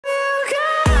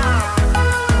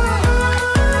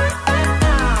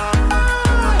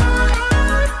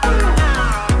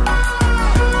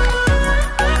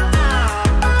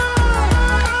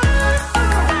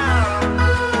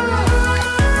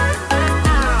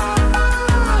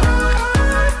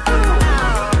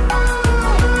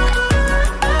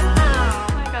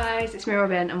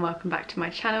Robyn and welcome back to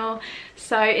my channel.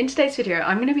 So in today's video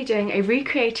I'm going to be doing a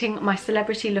recreating my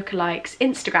celebrity lookalikes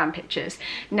Instagram pictures.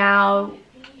 Now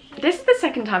this is the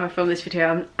second time I filmed this video.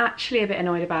 I'm actually a bit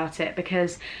annoyed about it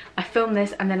because I filmed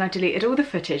this and then I deleted all the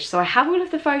footage. So I have all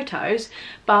of the photos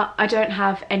but I don't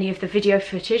have any of the video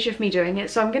footage of me doing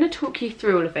it. So I'm going to talk you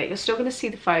through all of it. You're still going to see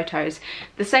the photos,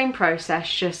 the same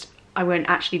process, just I won't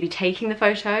actually be taking the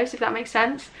photos, if that makes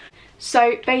sense.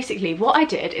 So basically what I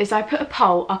did is I put a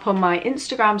poll up on my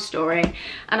Instagram story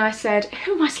and I said,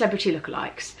 who are my celebrity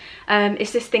lookalikes?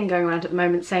 It's this thing going around at the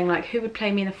moment saying like who would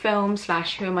play me in a film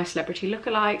 / who are my celebrity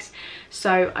lookalikes.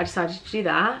 So I decided to do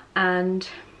that and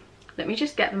let me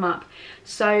just get them up.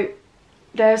 So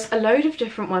there's a load of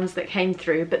different ones that came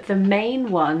through, but the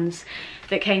main ones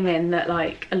that came in that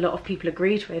like a lot of people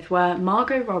agreed with were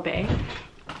Margot Robbie.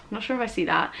 I'm not sure if I see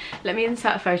that. Let me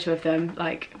insert a photo of them.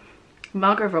 Like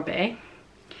Margot Robbie,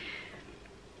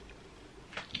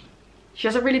 she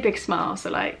has a really big smile, so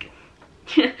like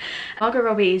Margot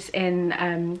Robbie's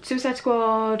in Suicide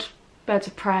Squad, Birds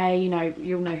of Prey, you know,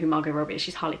 you'll know who Margot Robbie is,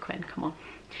 she's Harley Quinn, come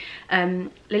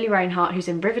on. Lily Reinhart, who's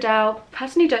in Riverdale.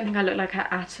 Personally don't think I look like her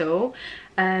at all.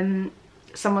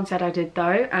 Someone said I did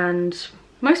though, and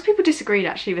most people disagreed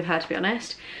actually with her, to be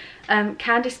honest.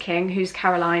 Candice King, who's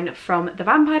Caroline from The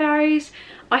Vampire Diaries.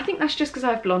 I think that's just because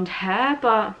I have blonde hair,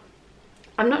 but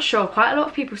I'm not sure. Quite a lot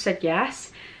of people said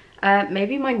yes.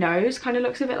 Maybe my nose kind of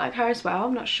looks a bit like her as well,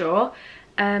 I'm not sure.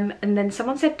 And then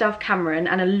someone said Dove Cameron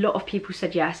and a lot of people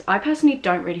said yes. I personally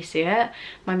don't really see it.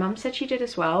 My mum said she did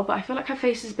as well, but I feel like her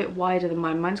face is a bit wider than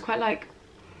mine. Mine's quite like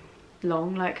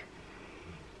long, like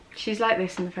she's like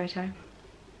this in the photo.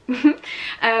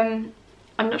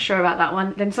 I'm not sure about that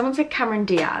one. Then someone said Cameron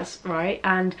Diaz, right?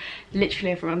 And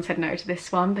literally everyone said no to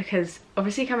this one because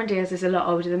obviously Cameron Diaz is a lot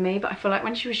older than me, but I feel like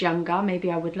when she was younger, maybe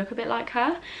I would look a bit like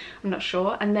her. I'm not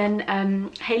sure. And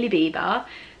then Hailey Bieber.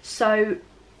 So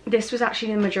this was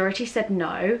actually the majority said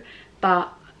no,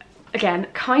 but again,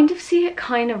 kind of see it,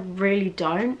 kind of really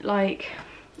don't. Like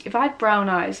if I had brown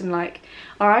eyes and like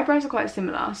our eyebrows are quite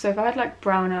similar, so if I had like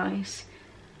brown eyes,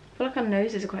 I feel like our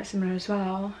noses are quite similar as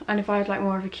well, and if I had like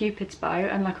more of a cupid's bow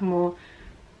and like a more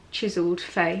chiseled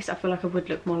face, I feel like I would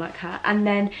look more like her. And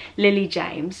then Lily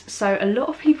James. So a lot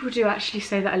of people do actually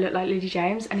say that I look like Lily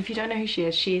James, and if you don't know who she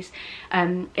is, she's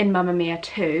in Mamma Mia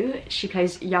 2. She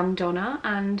plays young Donna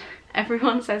and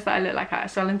everyone says that I look like her,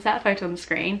 so I'll insert a photo on the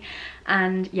screen.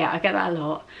 And yeah, I get that a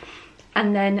lot.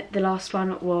 And then the last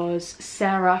one was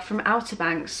Sarah from Outer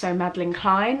Banks, so Madeline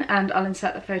Klein, and I'll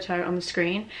insert the photo on the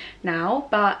screen now.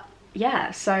 But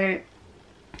yeah, so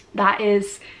that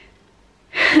is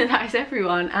that is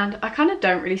everyone, and I kind of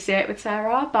don't really see it with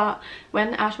Sarah, but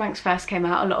when Outer Banks first came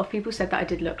out, a lot of people said that I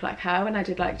did look like her when I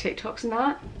did like TikToks and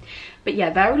that. But yeah,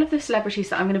 they're all of the celebrities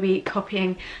that I'm going to be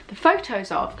copying the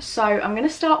photos of. So I'm going to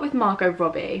start with Margot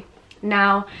Robbie.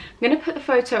 Now I'm going to put the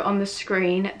photo on the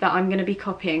screen that I'm going to be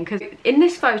copying, because in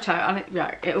this photo,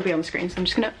 yeah, it'll be on the screen, so I'm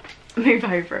just going to move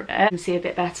over a bit and see a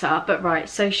bit better. But right,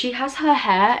 so she has her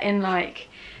hair in like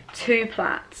 2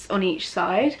 plaits on each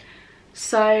side.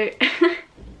 So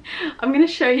I'm going to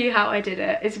show you how I did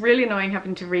it. It's really annoying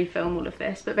having to refilm all of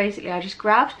this, but basically I just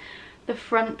grabbed the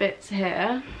front bits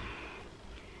here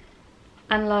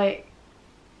and like,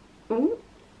 ooh,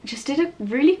 just did a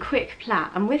really quick plait.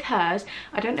 And with hers,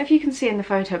 I don't know if you can see in the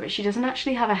photo, but she doesn't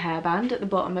actually have a hairband at the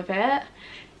bottom of it.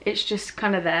 It's just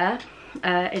kind of there.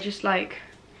 It just like,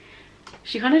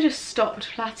 she kind of just stopped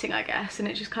plaiting, I guess, and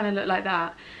it just kind of looked like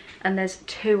that. And there's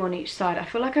 2 on each side. I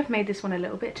feel like I've made this one a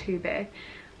little bit too big.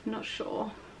 I'm not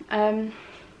sure. I'm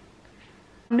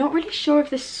not really sure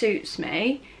if this suits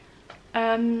me.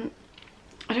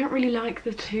 I don't really like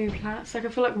the 2 plaits. Like I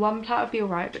feel like 1 plait would be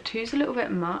alright, but 2's a little bit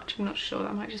much. I'm not sure,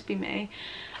 that might just be me.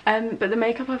 But the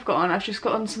makeup I've got on, I've just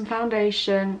got on some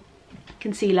foundation,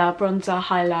 concealer, bronzer,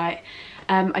 highlight.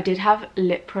 I did have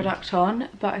lip product on,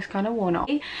 but it's kind of worn off.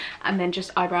 And then just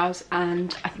eyebrows,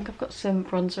 and I think I've got some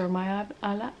bronzer on my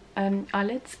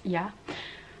eyelids, yeah.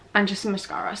 And just some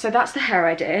mascara. So that's the hair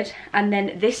I did. And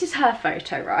then this is her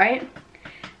photo, right?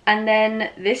 And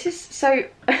then this is, so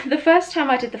the first time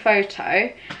I did the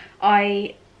photo,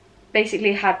 I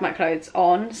basically had my clothes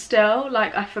on still.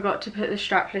 Like I forgot to put the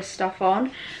strapless stuff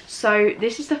on. So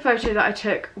this is the photo that I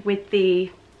took with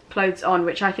the clothes on,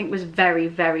 which I think was very,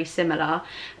 very similar.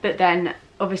 But then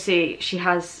obviously she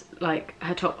has like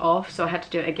her top off, so I had to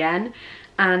do it again.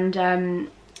 And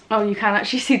oh, you can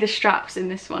actually see the straps in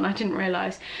this one, I didn't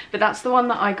realise. But that's the one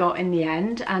that I got in the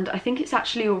end, and I think it's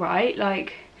actually alright.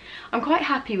 Like I'm quite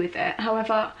happy with it.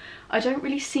 However, I don't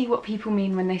really see what people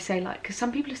mean when they say like, because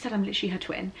some people have said I'm literally her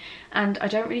twin, and I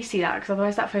don't really see that, because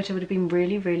otherwise that photo would have been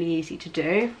really, really easy to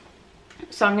do.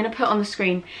 So I'm going to put on the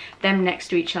screen them next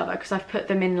to each other because I've put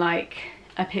them in like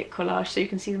a pic collage so you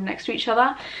can see them next to each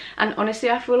other. And honestly,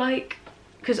 I feel like,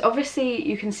 because obviously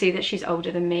you can see that she's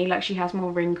older than me, like she has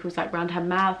more wrinkles like around her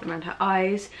mouth, around her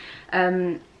eyes.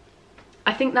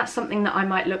 I think that's something that I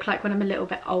might look like when I'm a little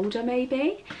bit older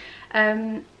maybe.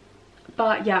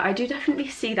 But yeah, I do definitely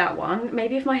see that one.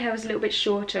 Maybe if my hair was a little bit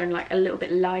shorter and like a little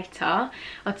bit lighter,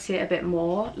 I'd see it a bit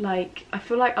more. Like I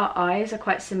feel like our eyes are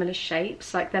quite similar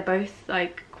shapes, like they're both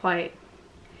like quite,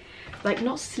 like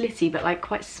not slitty but like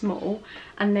quite small,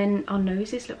 and then our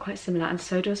noses look quite similar, and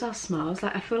so does our smiles.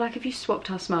 Like I feel like if you swapped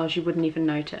our smiles you wouldn't even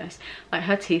notice. Like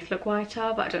her teeth look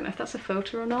whiter, but I don't know if that's a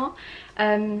filter or not.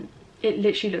 It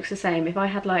literally looks the same. If I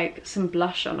had like some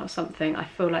blush on or something, I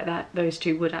feel like that those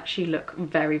two would actually look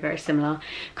very, very similar.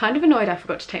 Kind of annoyed I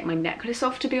forgot to take my necklace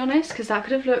off, to be honest, because that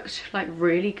could have looked like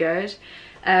really good.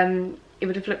 It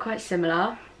would have looked quite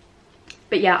similar.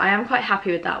 But yeah, I am quite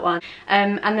happy with that one.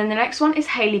 And then the next one is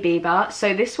Hailey Bieber.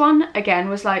 So this one again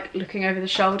was like looking over the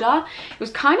shoulder. It was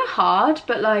kind of hard,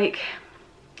 but like,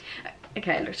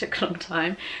 okay, it took a long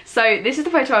time. So this is the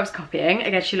photo I was copying.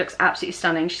 Again, she looks absolutely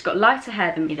stunning. She's got lighter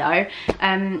hair than me though. We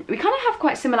kind of have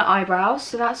quite similar eyebrows,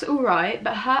 so that's all right,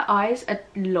 but her eyes are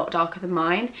a lot darker than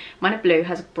mine. Mine are blue,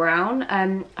 hers are brown.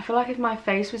 I feel like if my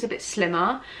face was a bit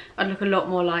slimmer, I'd look a lot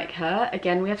more like her.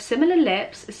 Again, we have similar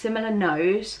lips, a similar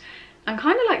nose, and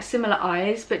kind of like similar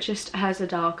eyes, but just hers are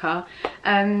darker.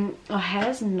 Our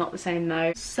hair's not the same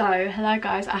though. So, hello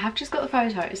guys, I have just got the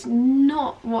photo. It's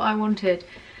not what I wanted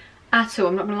at all,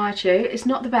 I'm not gonna lie to you. It's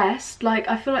not the best. Like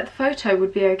I feel like the photo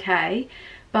would be okay,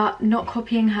 but not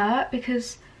copying her,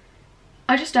 because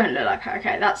I just don't look like her.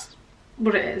 Okay, that's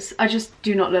what it is. I just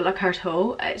do not look like her at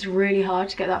all. It's really hard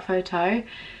to get that photo.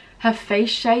 Her face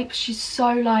shape, she's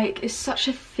so like, it's such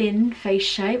a thin face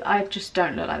shape. I just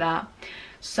don't look like that.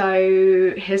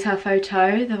 So here's her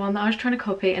photo, the one that I was trying to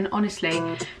copy, and honestly,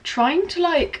 trying to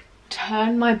like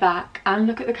turn my back and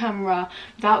look at the camera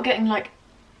without getting like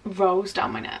rolls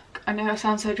down my neck. I know I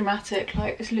sound so dramatic,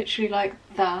 like it's literally like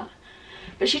that,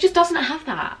 but she just doesn't have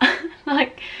that.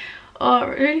 Like, oh,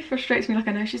 it really frustrates me. Like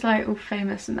I know she's like all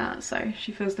famous and that, so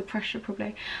she feels the pressure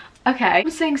probably. Okay,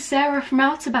 I'm saying Sarah from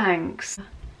Outer Banks.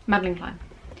 Madeline Klein.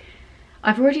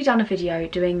 I've already done a video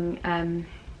doing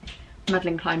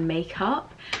Madeline Klein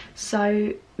makeup,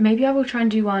 so maybe I will try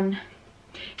and do one.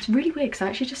 It's really weird because I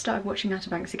actually just started watching Outer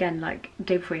Banks again like the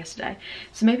day before yesterday,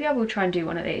 so maybe I will try and do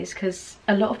one of these, because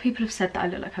a lot of people have said that I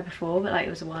look like her before, but like it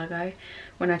was a while ago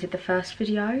when I did the first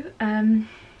video.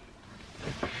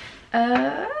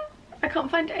 I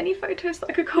can't find any photos that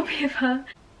I could copy of her.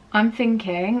 I'm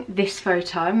thinking this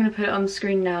photo, I'm going to put it on the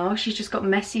screen now. She's just got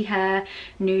messy hair,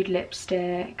 nude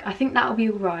lipstick. I think that'll be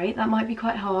alright. That might be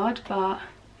quite hard, but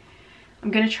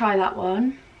I'm going to try that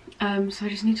one. So I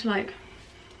just need to like,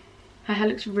 her hair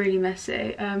looks really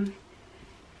messy.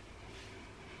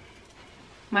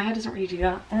 My hair doesn't really do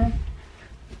that.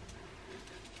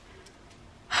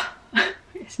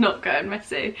 It's not going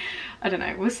messy. I don't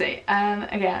know, we'll see.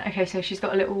 Again, okay, so she's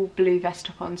got a little blue vest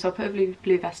top on, so I'll put a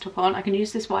blue vest top on. I can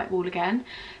use this white wall again,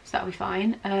 so that'll be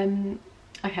fine.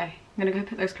 Okay, I'm gonna go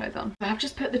put those clothes on. I have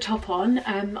just put the top on.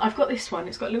 I've got this one,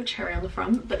 it's got a little cherry on the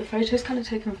front, but the photo's kind of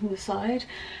taken from the side.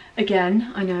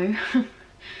 Again, I know.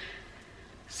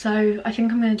 So I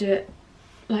think I'm gonna do it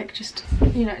like just,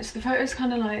 you know, so the photo's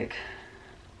kind of like,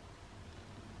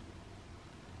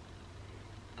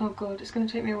 oh god, it's gonna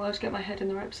take me a while to get my head in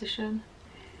the right position.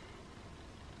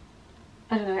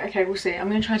 I don't know, okay, we'll see. I'm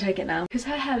gonna try to take it now. Because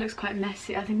her hair looks quite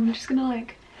messy, I think I'm just gonna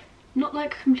like, not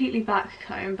like completely back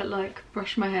comb, but like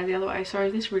brush my hair the other way.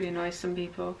 Sorry, this really annoys some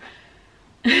people.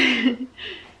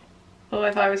 Or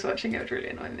if I was watching, it would really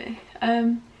annoy me.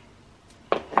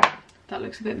 That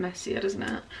looks a bit messier, doesn't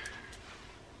it?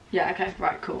 Yeah, okay,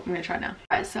 right, cool. I'm gonna try now.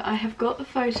 Right, so I have got the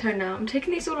photo now. I'm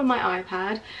taking these all on my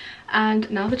iPad, and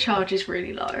now the charge is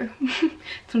really low.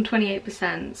 It's on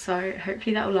 28%, so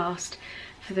hopefully that will last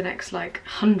for the next like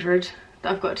 100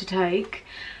 that I've got to take.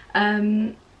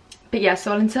 But yeah,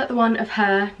 so I'll insert the one of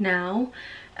her now.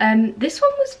 This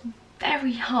one was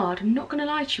very hard, I'm not gonna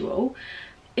lie to you all.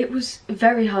 It was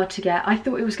very hard to get. I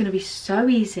thought it was gonna be so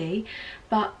easy,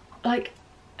 but like,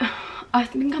 I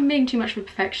think I'm being too much of a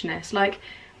perfectionist. Like,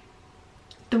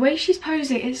 the way she's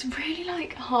posing, it's really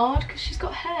like hard because she's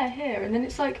got hair here, and then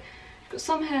it's like got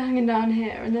some hair hanging down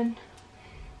here, and then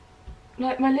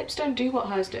like my lips don't do what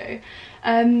hers do.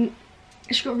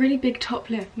 She's got a really big top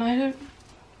lip, and I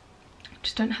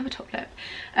just don't have a top lip.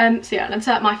 So yeah, I'll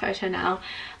insert my photo now,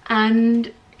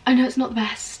 and I know it's not the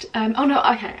best. Oh no,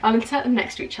 okay, I'll insert them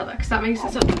next to each other because that makes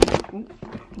it so,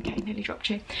 okay, nearly dropped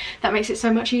you. That makes it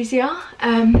so much easier.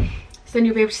 So then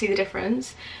you'll be able to see the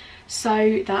difference.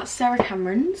 So that's Sarah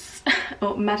Cameron's,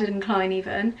 or Madeline Klein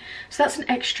even. So that's an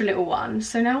extra little one.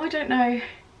 So now I don't know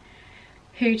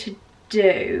who to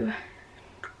do.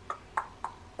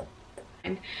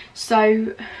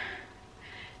 So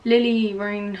Lily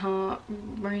Reinhardt,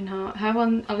 her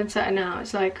one, I'll insert it now.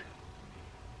 It's like,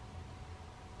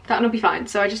 that'll be fine.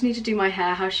 So I just need to do my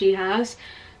hair how she has.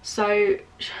 So,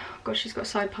 God, she's got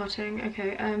side parting.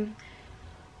 Okay,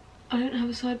 I don't have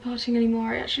a side parting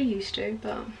anymore. I actually used to,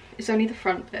 but it's only the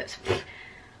front bit, so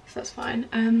that's fine.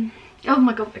 Oh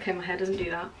my God, okay, my hair doesn't do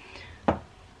that.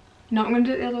 No, I'm gonna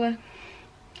do it the other way.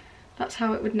 That's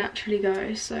how it would naturally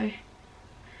go, so.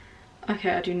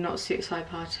 Okay, I do not suit side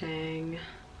parting.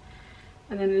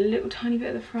 And then a little tiny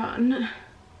bit at the front.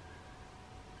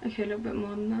 Okay, a little bit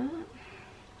more than that.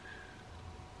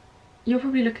 You're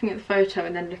probably looking at the photo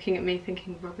and then looking at me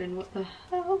thinking, Robyn, what the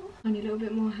hell? I need a little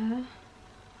bit more hair.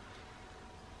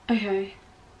 Okay,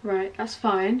 right, that's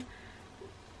fine.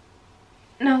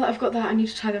 Now that I've got that, I need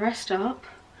to tie the rest up.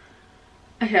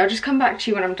 Okay, I'll just come back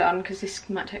to you when I'm done because this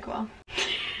might take a while.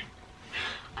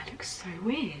 I look so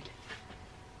weird.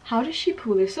 How does she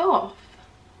pull this off?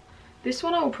 This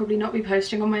one I will probably not be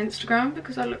posting on my Instagram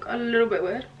because I look a little bit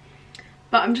weird.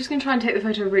 But I'm just going to try and take the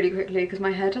photo really quickly because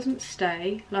my hair doesn't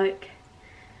stay, like,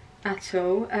 at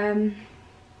all. I've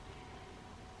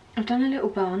done a little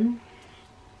bun.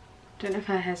 Don't know if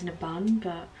her hair's in a bun,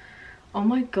 but oh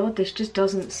my God, this just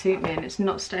doesn't suit me and it's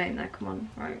not staying there. Come on,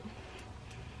 right.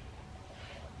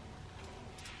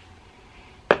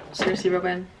 Seriously,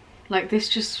 Robyn, like, this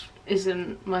just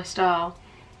isn't my style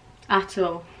at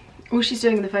all. All she's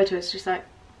doing in the photo is just like,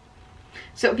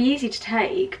 so it'll be easy to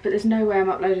take, but there's no way I'm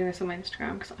uploading this on my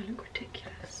Instagram because I look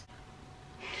ridiculous.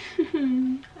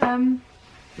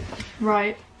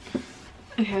 Right,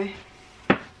 okay.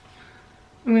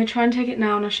 I'm going to try and take it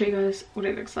now and I'll show you guys what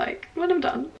it looks like when I'm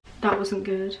done. That wasn't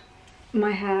good. My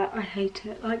hair, I hate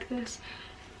it like this.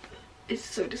 It's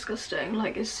so disgusting.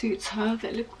 Like, it suits her,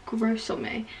 but it looks gross on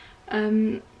me.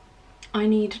 I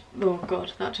need, oh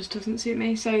God, that just doesn't suit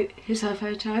me. So here's her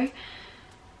photo.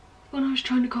 When I was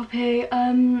trying to copy,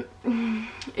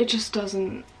 it just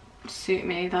doesn't suit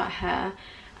me, that hair.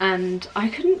 And I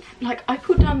couldn't, like, I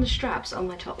pulled down the straps on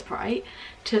my top, right,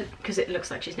 because it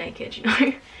looks like she's naked, you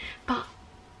know, but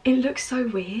it looks so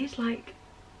weird. Like,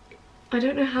 I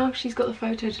don't know how she's got the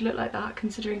photo to look like that,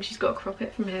 considering she's got to crop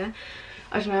it from here.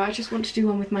 I don't know, I just want to do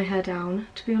one with my hair down,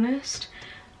 to be honest.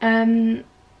 Oh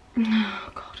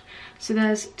God. So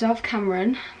there's Dove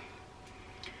Cameron.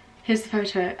 Here's the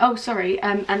photo. Oh, sorry,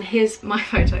 and here's my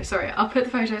photo. Sorry, I'll put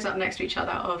the photos up next to each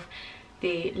other of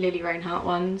the Lily Reinhardt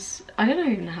ones. I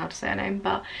don't even know how to say her name,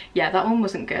 but yeah, that one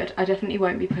wasn't good. I definitely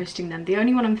won't be posting them. The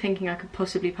only one I'm thinking I could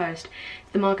possibly post is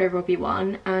the Margot Robbie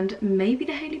one, and maybe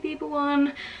the Hailey Bieber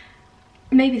one,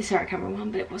 maybe the Sarah Cameron one,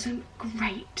 but it wasn't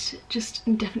great. Just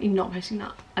definitely not posting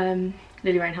that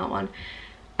Lily Reinhardt one.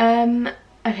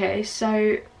 Okay,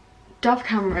 so Dove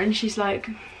Cameron, she's like,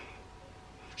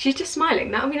 she's just smiling.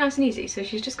 That'll be nice and easy. So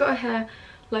she's just got her hair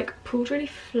like pulled really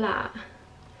flat,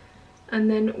 and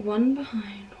then one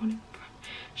behind, one in front.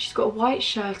 She's got a white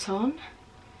shirt on.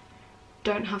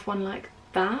 Don't have one like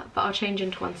that, but I'll change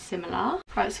into one similar.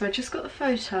 Right, so I just got the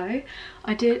photo.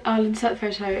 I'll insert the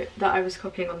photo that I was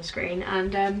copying on the screen,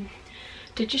 and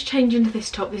did just change into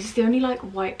this top. This is the only like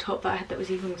white top that I had that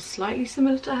was even slightly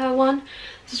similar to her one.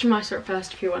 This is from I Saw It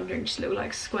First, if you're wondering, just a little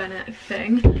like square neck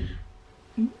thing.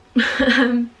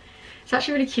 It's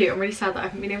actually really cute. I'm really sad that I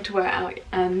haven't been able to wear it out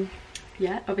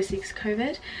yet, obviously because of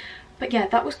COVID. But yeah,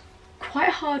 that was quite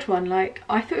a hard one. Like,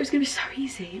 I thought it was gonna be so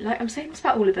easy. Like, I'm saying this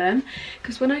about all of them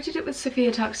because when I did it with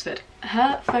Sophia Tuxford,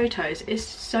 her photos is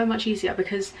so much easier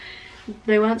because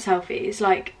they weren't selfies.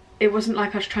 Like, it wasn't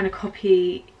like I was trying to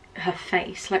copy her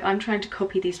face. Like, I'm trying to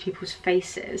copy these people's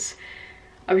faces.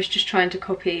 I was just trying to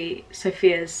copy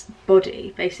Sophia's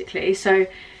body, basically. So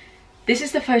this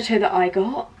is the photo that I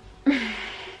got.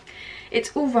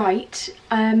 It's all right.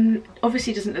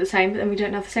 Obviously it doesn't look the same, but then we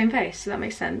don't have the same face, so that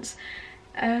makes sense.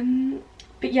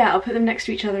 But yeah, I'll put them next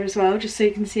to each other as well, just so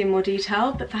you can see in more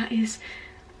detail. But that is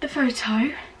the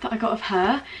photo that I got of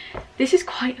her. This is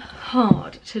quite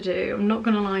hard to do, I'm not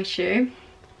gonna lie to you.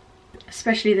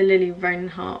 Especially the Lily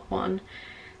Reinhardt one.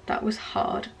 That was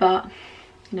hard, but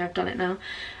you know, I've done it now.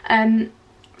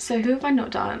 So who have I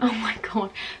not done? Oh my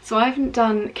God. So I haven't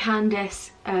done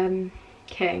Candice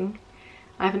King,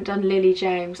 I haven't done Lily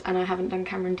James, and I haven't done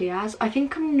Cameron Diaz. I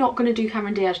think I'm not going to do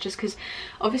Cameron Diaz just because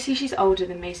obviously she's older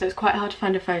than me, so it's quite hard to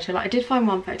find a photo. Like, I did find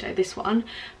one photo, this one,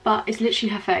 but it's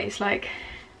literally her face. Like,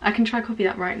 I can try copy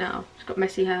that right now. She's got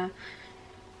messy hair,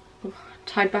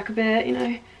 tied back a bit, you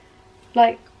know.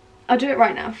 Like, I'll do it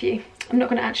right now for you. I'm not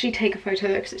going to actually take a photo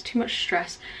though because it's too much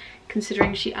stress,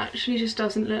 considering she actually just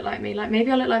doesn't look like me. Like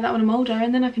maybe I look like that when I'm older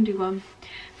and then I can do one,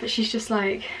 but she's just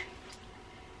like,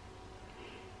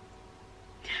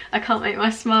 I can't make my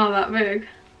smile that big.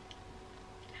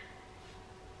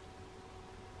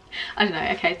 I don't know.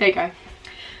 Okay, there you go.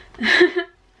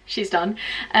 She's done.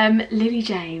 Lily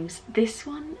James, this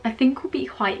one I think will be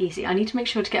quite easy. I need to make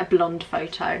sure to get a blonde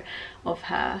photo of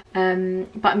her, but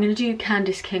I'm going to do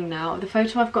Candice King now. The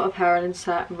photo I've got of her I'll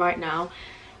insert right now.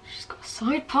 She's got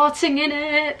side parting in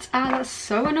it, and that's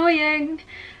so annoying.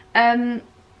 I'm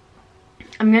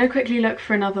going to quickly look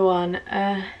for another one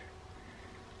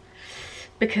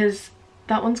because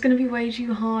that one's going to be way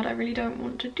too hard. I really don't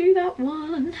want to do that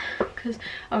one because,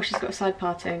 oh, she's got a side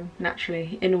parting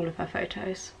naturally in all of her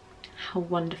photos. How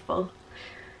wonderful.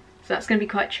 So that's going to be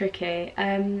quite tricky.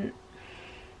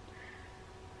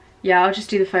 Yeah, I'll just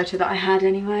do the photo that I had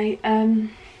anyway.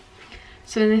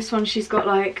 So in this one she's got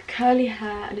like curly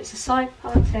hair and it's a side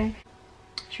parting.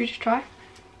 Should we just try?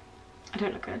 I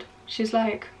don't look good. She's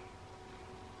like,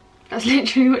 that's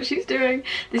literally what she's doing.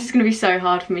 This is going to be so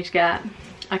hard for me to get.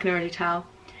 I can already tell.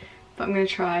 But I'm going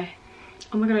to try.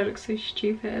 Oh my god, I look so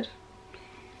stupid.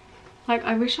 Like,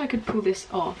 I wish I could pull this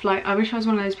off. Like, I wish I was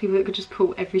one of those people that could just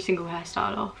pull every single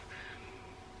hairstyle off.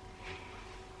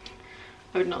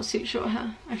 I would not suit short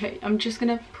hair. Okay, I'm just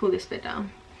going to pull this bit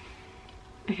down.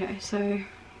 Okay, so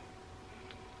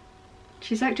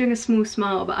she's like doing a small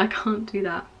smile, but I can't do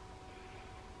that.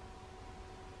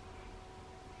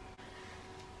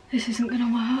 This isn't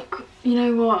gonna work. You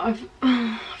know what, I've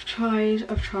tried.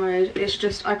 It's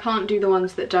just, I can't do the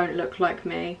ones that don't look like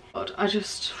me. God,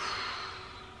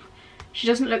 she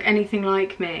doesn't look anything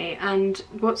like me, and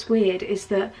what's weird is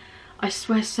that I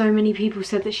swear so many people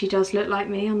said that she does look like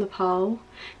me on the poll.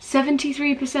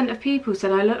 73% of people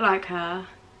said I look like her.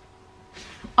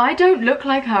 I don't look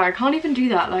like her. I can't even do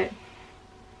that. Like,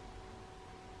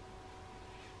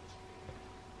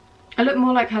 I look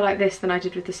more like her like this than I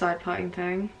did with the side parting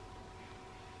thing.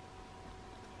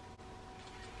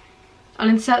 I'll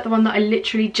insert the one that I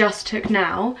literally just took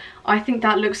now. I think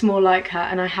that looks more like her,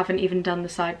 and I haven't even done the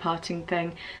side parting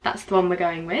thing. That's the one we're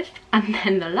going with. And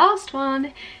then the last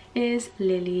one is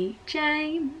Lily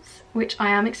James, which I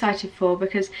am excited for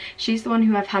because she's the one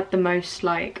who I've had the most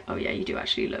like, oh yeah, you do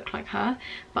actually look like her.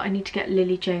 But I need to get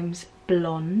Lily James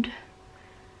blonde.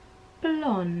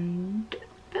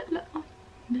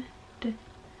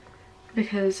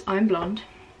 Because I'm blonde.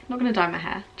 I'm not going to dye my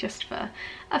hair just for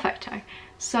a photo.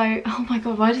 So, oh my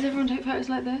god, why does everyone take photos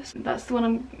like this? That's the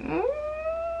one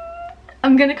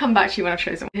I'm going to come back to you when I've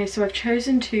chosen. Okay, so I've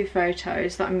chosen two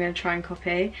photos that I'm going to try and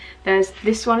copy. There's,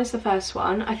 this one is the first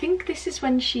one. I think this is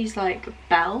when she's like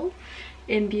Belle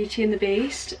in Beauty and the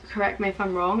Beast. Correct me if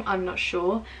I'm wrong, I'm not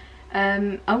sure.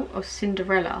 Oh,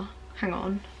 Cinderella. Hang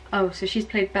on. Oh, so she's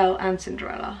played Belle and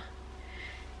Cinderella.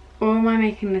 Or am I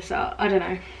making this up? I don't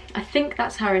know. I think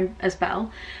that's her as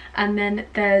Belle. And then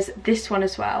there's this one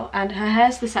as well, and her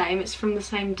hair's the same, it's from the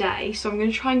same day, so I'm going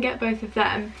to try and get both of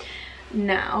them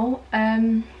now.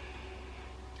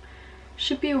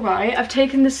 Should be alright. I've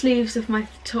taken the sleeves of my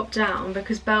top down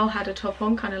because Belle had a top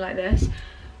on kind of like this,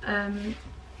 well,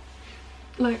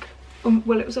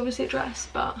 it was obviously a dress,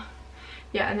 but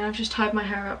yeah, and then I've just tied my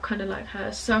hair up kind of like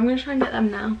hers, so I'm going to try and get them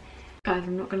now. Guys,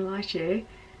 I'm not going to lie to you,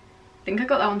 I think I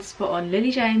got that one spot on. Lily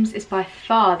James is by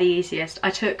far the easiest. I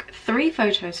took 3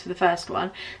 photos for the first one.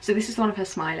 So this is one of her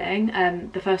smiling,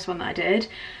 the first one that I did.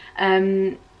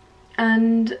 And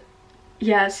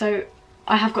yeah, so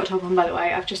I have got a top on, by the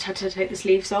way. I've just had to take the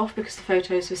sleeves off because the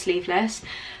photos were sleeveless.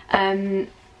 But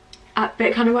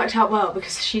it kind of worked out well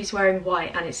because she's wearing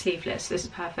white and it's sleeveless, so this is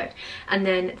perfect. And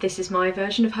then this is my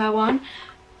version of her one.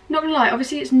 Not gonna lie,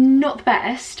 obviously it's not the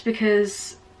best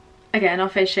because, again, our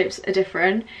face shapes are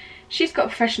different. She's got a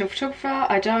professional photographer,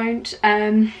 I don't.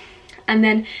 And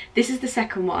then this is the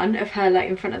second one of her like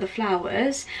in front of the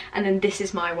flowers, and then this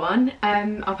is my one.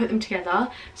 I'll put them together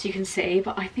so you can see,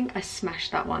 but I think I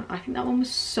smashed that one. I think that one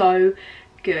was so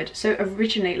good. So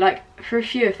originally, like for a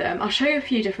few of them, I'll show you a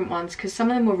few different ones because some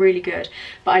of them were really good,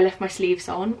 but I left my sleeves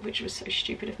on, which was so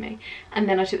stupid of me. And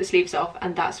then I took the sleeves off,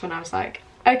 and that's when I was like,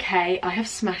 okay, I have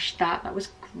smashed that. That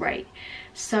was great.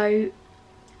 So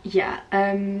yeah,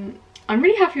 I'm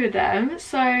really happy with them,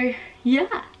 so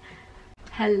yeah.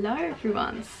 Hello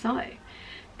everyone, so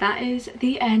that is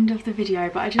the end of the video,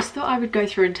 but I just thought I would go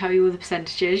through and tell you all the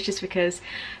percentages just because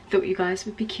I thought you guys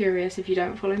would be curious if you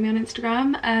don't follow me on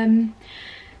Instagram.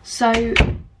 So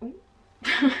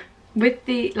with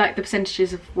the like the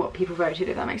percentages of what people voted,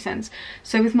 if that makes sense.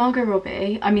 So with Margot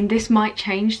Robbie, I mean this might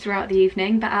change throughout the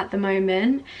evening, but at the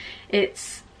moment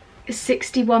it's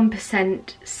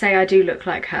 61% say I do look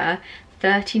like her,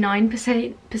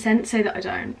 39% say that I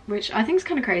don't, which I think is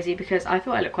kind of crazy because I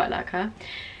thought I looked quite like her.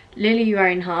 Lily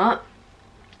Reinhardt,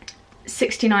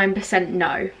 69%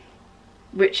 no,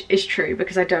 which is true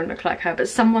because I don't look like her, but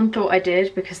someone thought I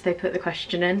did because they put the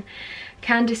question in.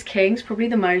 Candice King's probably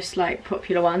the most like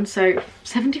popular one, so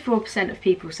 74% of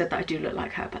people said that I do look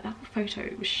like her, but that photo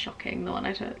was shocking, the one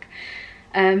I took.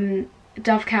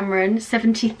 Dove Cameron,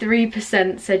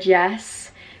 73% said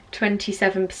yes,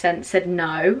 27% said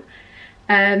no.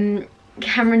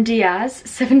 Cameron Diaz,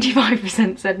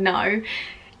 75% said no.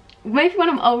 Maybe when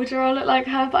I'm older I'll look like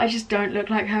her, but I just don't look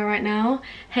like her right now.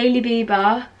 Hailey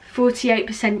Bieber,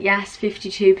 48% yes,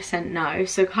 52% no,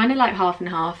 so kind of like half and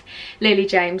half. Lily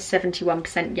James,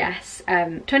 71% yes,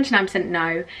 29%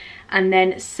 no. And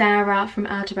then Sarah from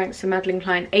Outer Banks and Madeline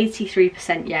Klein,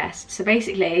 83% yes. So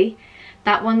basically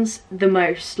that one's the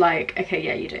most like, okay,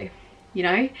 yeah, you do, you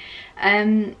know?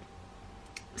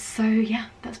 So yeah,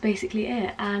 that's basically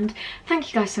it, and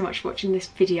thank you guys so much for watching this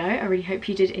video. I really hope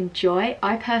you did enjoy.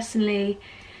 I personally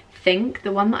think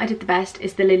the one that I did the best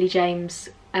is the Lily James,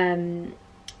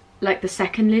 like the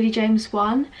second Lily James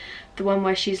one, the one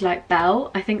where she's like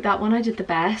Belle. I think that one I did the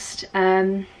best.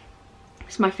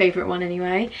 It's my favourite one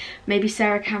anyway. Maybe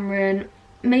Sarah Cameron,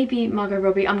 maybe Margot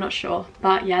Robbie, I'm not sure,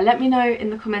 but yeah, let me know in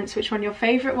the comments which one your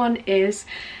favourite one is.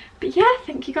 But yeah,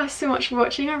 thank you guys so much for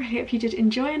watching. I really hope you did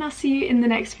enjoy, and I'll see you in the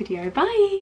next video. Bye!